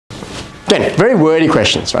Again, very wordy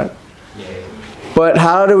questions, right? Yeah. But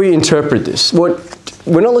how do we interpret this? We're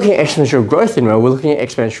not looking at exponential growth anymore, we're looking at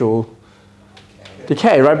exponential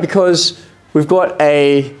decay, right? Because we've got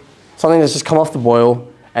something that's just come off the boil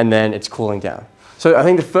and then it's cooling down. So I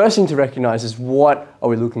think the first thing to recognize is what are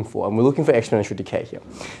we looking for? And we're looking for exponential decay here.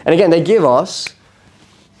 And again, they give us,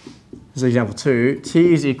 this is example 2,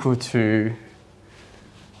 t is equal to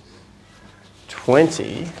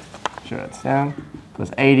 20, should write this down,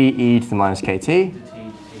 plus 80 e to the minus kt.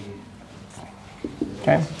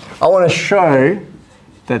 Okay. I want to show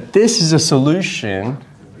that this is a solution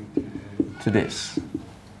to this.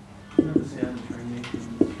 The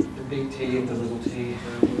big T and the little t.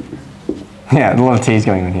 Yeah, a lot of t's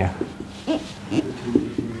going on here.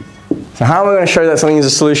 So how am I going to show that something is a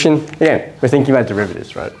solution? Again, we're thinking about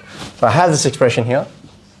derivatives, right? So I have this expression here.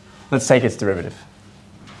 Let's take its derivative.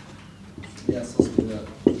 Yes, let's do that.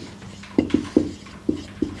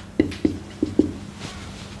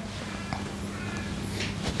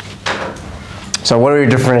 So what are we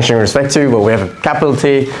differentiating with respect to? Well, we have a capital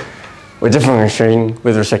T. We're differentiating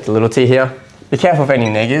with respect to little t here. Be careful of any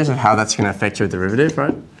negatives of how that's going to affect your derivative,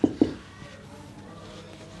 right?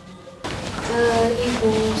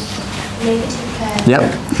 Equals negative k. Yep.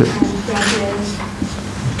 And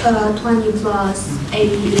brackets 20 plus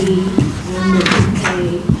 80 negative k.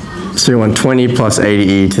 So you want 20 plus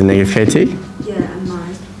 80e to the negative kt? Yeah, and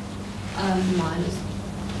minus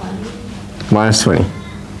 20. Minus 20.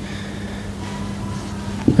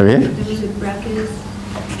 Over here? There was a bracket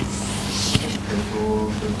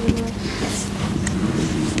before.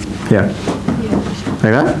 Yeah. Yeah. Like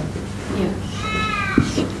that? Yeah.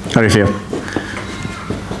 How do you feel?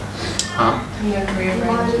 Huh?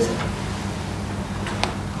 Minus.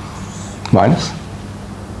 Minus?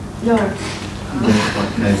 No.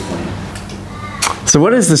 So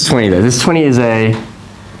what is this 20 though? This 20 is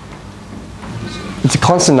it's a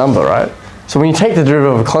constant number, right? So when you take the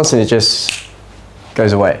derivative of a constant, it just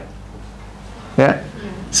goes away. Yeah?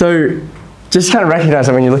 So just kind of recognize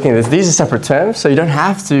that when you're looking at this, these are separate terms, so you don't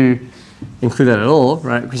have to include that at all,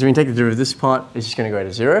 right? Because when you take the derivative of this part, it's just going to go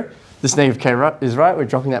to 0. This negative k is right, we're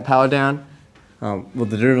dropping that power down, with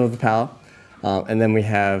the derivative of the power, and then we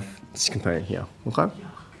have this component here, okay?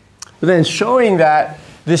 But then showing that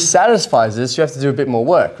this satisfies this, you have to do a bit more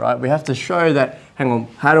work, right? We have to show that, hang on,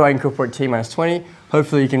 how do I incorporate t minus 20?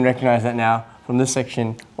 Hopefully you can recognize that now from this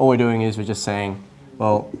section. All we're doing is we're just saying,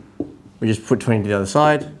 well, we just put 20 to the other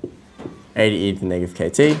side, 80e to the negative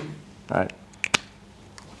kt, right?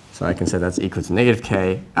 So I can say that's equal to negative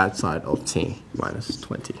k outside of t minus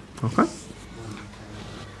 20, okay?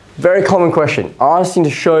 Very common question, asking to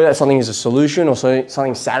show that something is a solution or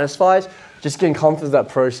something satisfies, just getting comfortable with that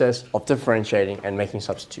process of differentiating and making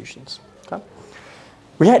substitutions, okay?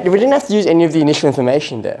 We didn't have to use any of the initial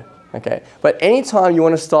information there, okay? But anytime you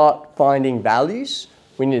want to start finding values,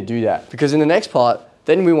 we need to do that. Because in the next part,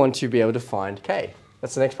 then we want to be able to find k.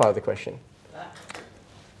 That's the next part of the question.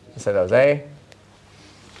 So that was A.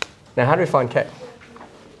 Now how do we find k?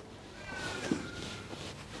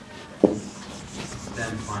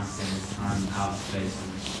 Then find things out of space.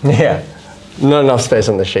 Yeah, not enough space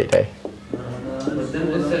on the sheet, eh? Then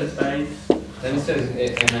it says space. Then it says and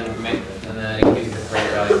then it gives you the correct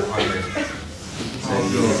value of 100. So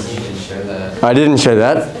you didn't show that. I didn't show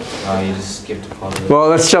that. Oh, you just skipped a part of it. Well,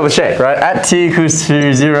 let's double check, right? At t equals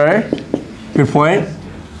to 0, good point.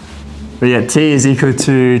 We get t is equal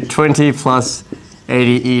to 20 plus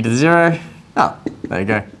 80e to the 0. Oh, there you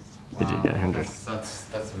go. We did get 100.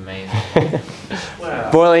 That's amazing.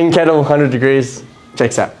 Wow. Boiling kettle, 100 degrees,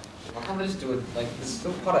 checks out. Why can't they just do it like this?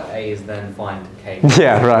 Still part of A is then find K.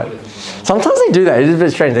 Yeah, right. Sometimes they do that. It is a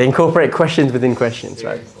bit strange. They incorporate questions within questions,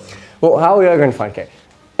 right? Well, how are we going to find k?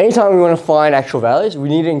 Anytime we want to find actual values, we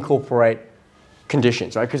need to incorporate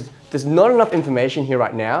conditions, right? Because there's not enough information here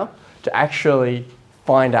right now to actually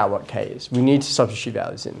find out what k is. We need to substitute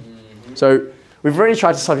values in. So we've already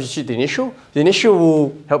tried to substitute the initial. The initial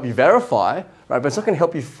will help you verify, right? But it's not going to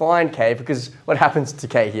help you find k because what happens to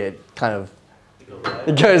k here? It kind of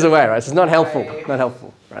it goes away, right? So it's not helpful. Not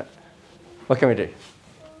helpful, right? What can we do?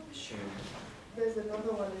 There's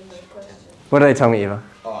another one in the question. What do they tell me, Eva?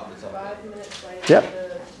 5 minutes later. Yep.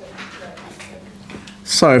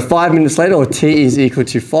 So 5 minutes later, or t is equal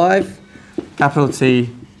to 5, capital T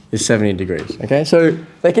is 70 degrees. Okay, so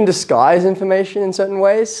they can disguise information in certain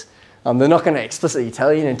ways. They're not going to explicitly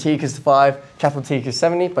tell you, t equals to 5, capital T equals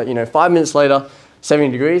 70, but 5 minutes later,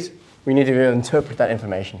 70 degrees, we need to be able to interpret that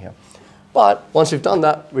information here. But once we've done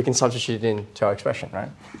that, we can substitute it into our expression, right?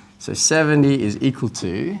 So 70 is equal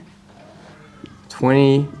to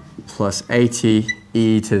 20 plus 80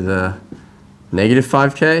 e to the negative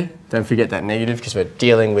 5k Don't forget that negative because we're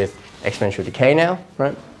dealing with exponential decay now,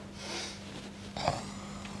 right?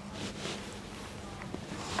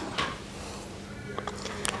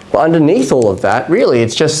 But underneath all of that, really,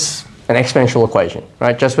 it's just an exponential equation,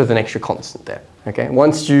 right? Just with an extra constant there, okay?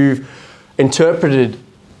 Once you've interpreted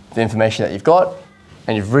the information that you've got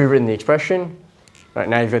and you've rewritten the expression, right,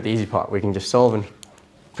 now you've got the easy part. We can just solve, and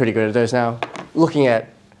pretty good at those now. Looking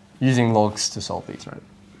at using logs to solve these, right?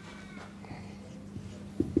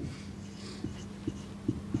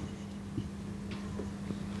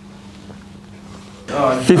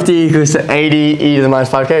 Oh, 50 equals to 80 e to the minus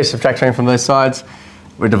 5k, subtracting from both sides.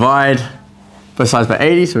 We divide both sides by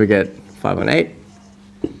 80, so we get 518,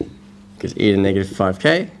 because e to the negative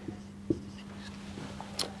 5k.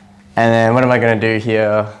 And then what am I going to do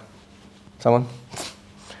here? Someone?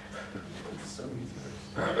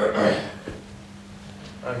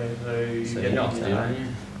 Okay, so you So get, you're not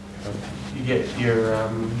you get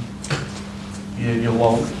your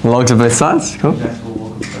log. Logs of both sides, cool. Natural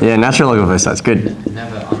log. Yeah, natural log of both sides, good.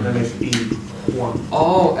 Never Then under. it's E1.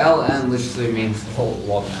 Oh, ln literally means whole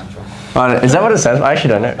log natural. Is that what it says? I actually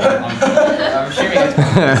don't know. I'm assuming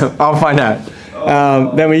it's I'll find out.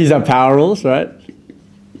 Then we use our power rules, right?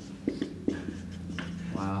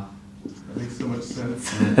 wow. That makes so much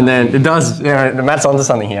sense. And then it does, you know, the math's onto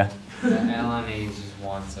something here. ln is just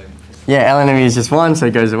 1, so Yeah, ln of e is just 1, so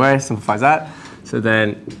it goes away, simplifies that. So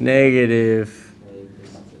then negative,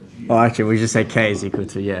 oh actually we just say k is equal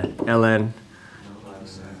to, yeah, ln.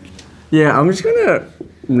 Yeah, I'm just going to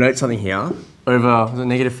note something here over, was it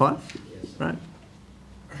negative 5? Right?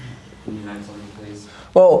 can you note something, please?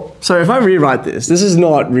 Well, so if I rewrite this, this is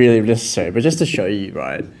not really necessary, but just to show you,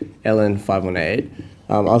 right, ln 518,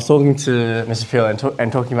 I was talking to Mr. Peel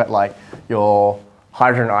and talking about like your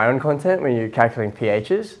hydrogen ion content when you're calculating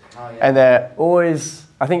pHs, and they're always,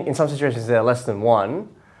 I think in some situations they're less than 1,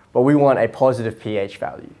 but we want a positive pH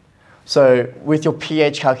value. So with your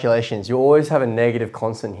pH calculations, you always have a negative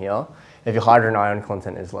constant here if your hydrogen ion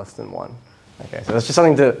content is less than 1. Okay, so that's just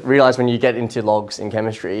something to realize when you get into logs in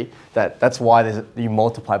chemistry, that's why you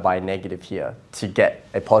multiply by a negative here to get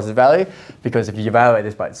a positive value, because if you evaluate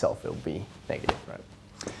this by itself, it'll be negative, right?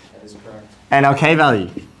 That is correct. And our k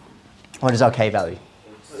value, what is our k value?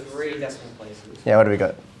 3 decimal places. Yeah, what do we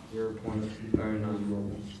got?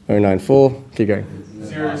 0.094. 094, keep going.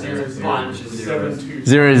 0, 0, 0, Bunch of 7, zeros. 2.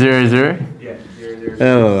 0, 0, 0. Yeah. 0, 0,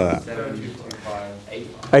 Oh. 7, 2, 5. 8.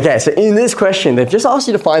 Okay, so in this question, they've just asked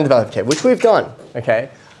you to find the value of k, which we've done, okay?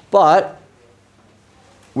 But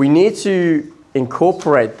we need to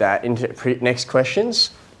incorporate that into next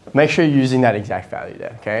questions. Make sure you're using that exact value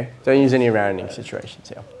there, okay? Don't use any rounding situations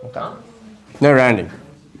here, okay? No rounding.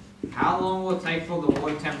 How long will it take for the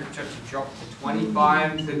water temperature to drop to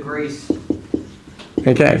 25 degrees?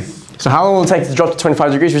 Okay, so how long will it take to drop to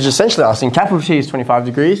 25 degrees, which is essentially asking, capital T is 25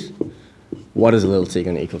 degrees. What is a little t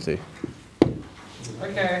going to equal to?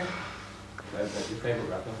 Okay. That's your favorite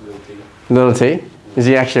rapper, Lil T. Little t? Is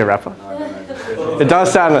he actually a rapper? It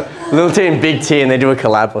does sound like little t and big T and they do a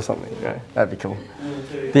collab or something, you know? That'd be cool.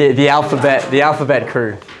 The alphabet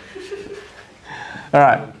crew. All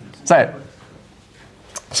right, so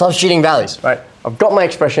substituting values, right? I've got my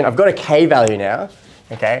expression, I've got a k value now,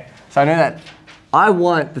 okay? So I know that I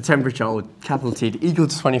want the temperature, or capital T, to equal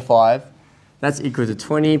to 25. That's equal to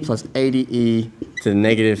 20 plus 80e to the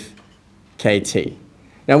negative kt.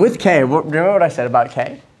 Now with k, remember what I said about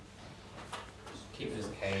k? Keep it as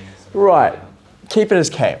K. Right, keep it as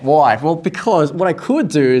k. Why? Well, because what I could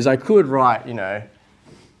do is I could write, you know,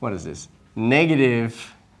 what is this?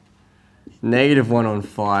 Negative 1 on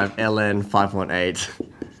 5 ln 5.8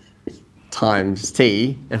 times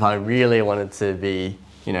t, if I really wanted to be,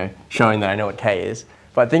 you know, showing that I know what k is.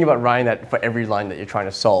 But think about writing that for every line that you're trying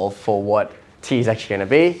to solve for what t is actually going to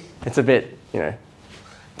be. It's a bit, you know,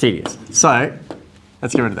 tedious. So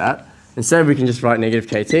let's get rid of that. Instead, we can just write negative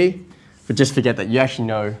kt, but just forget that you actually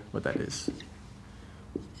know what that is.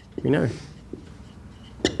 We know.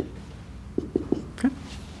 Okay.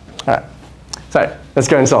 All right. So let's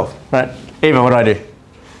go and solve. Right. Eva, what do I do?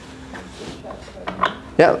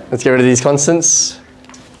 Yeah, let's get rid of these constants.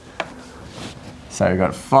 So we've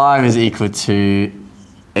got 5 is equal to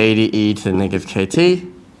 80e to the negative kt,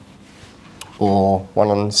 or 1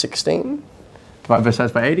 on 16. Divide both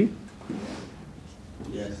sides by 80.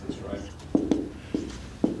 Yes, that's right.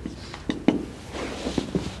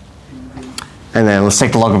 And then let's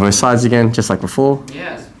take the log of both sides again, just like before.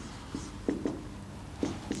 Yes.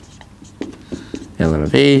 ln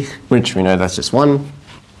of e, which we know that's just 1.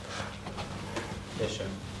 Yes, sure.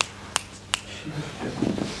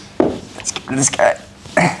 Let's get rid of this guy.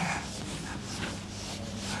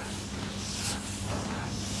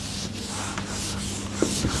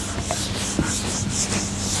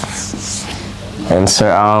 And so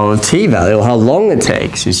our t value, or how long it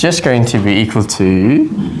takes, is just going to be equal to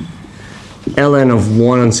ln of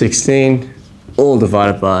 1 on 16, all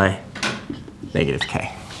divided by negative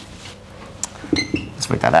k. Let's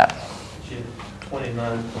work that out.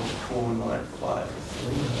 29.495.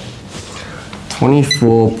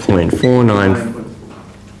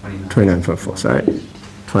 29.4, sorry.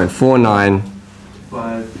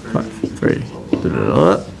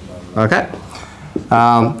 0.4953. Okay.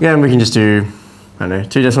 Yeah, and we can just do, I don't know,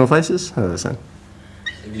 2 decimal places? How does that sound?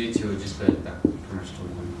 If you do 2, it just goes back pretty much to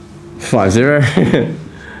 1.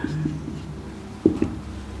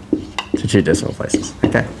 50 to 2 decimal places.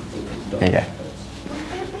 Okay. There you go.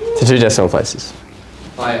 To 2 decimal places.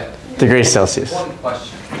 Degrees Celsius. One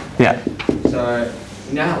question. Yeah. So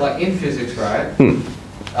now, like in physics, right?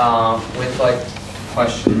 With like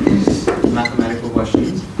questions, mathematical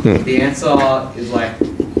questions, the answer is like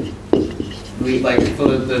for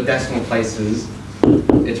the decimal places,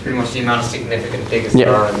 it's pretty much the amount of significant figures that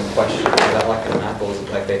are in the question. Is that like in math, or is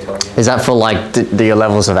it like they tell you? Is that for like the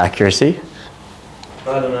levels of accuracy?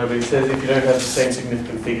 I don't know, but it says if you don't have the same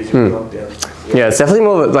significant figures, you'll be knocked down. Yeah, it's definitely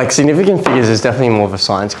more like significant figures is definitely more of a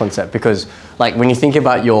science concept, because like when you think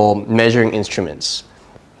about your measuring instruments,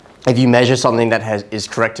 if you measure something that is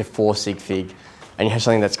correct to 4 sig fig, and you have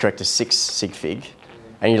something that's correct to 6 sig fig,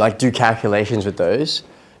 and you like do calculations with those,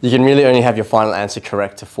 you can really only have your final answer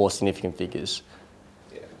correct to 4 significant figures,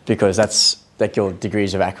 because that's like your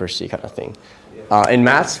degrees of accuracy kind of thing. In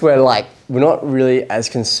maths, we're not really as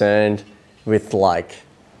concerned with like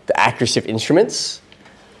the accuracy of instruments,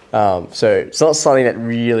 so it's not something that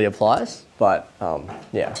really applies. But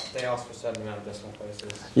yeah. They ask for a certain amount of decimal places.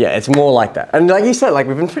 Yeah, it's more like that. And like you said, like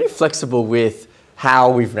we've been pretty flexible with how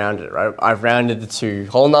we've rounded it, right? I've rounded the 2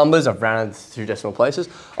 whole numbers, I've rounded the 2 decimal places.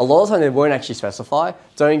 A lot of the time they won't actually specify.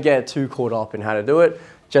 Don't get too caught up in how to do it.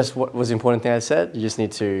 Just what was the important thing I said, you just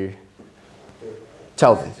need to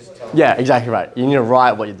tell them. Yeah, exactly right. You need to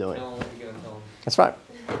write what you're doing. Tell them what you're gonna tell them. That's right.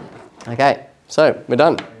 Okay, so we're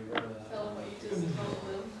done.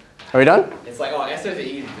 Are we done? It's like, oh, essays are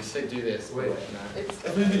easy, just do this. Wait,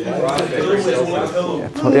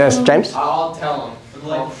 Yes, James? I'll tell them.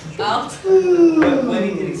 When he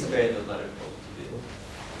did expand the letter.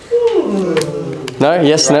 No?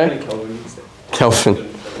 Yes, no? Kelvin.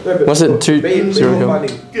 What's it? 2, 0 Kelvin?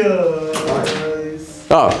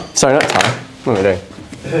 Oh, sorry, not time. What am I doing?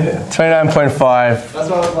 29.5. That's why I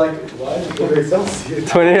was like, why is it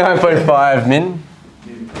Celsius? 29.5 min?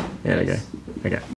 Yeah, there you go. Okay.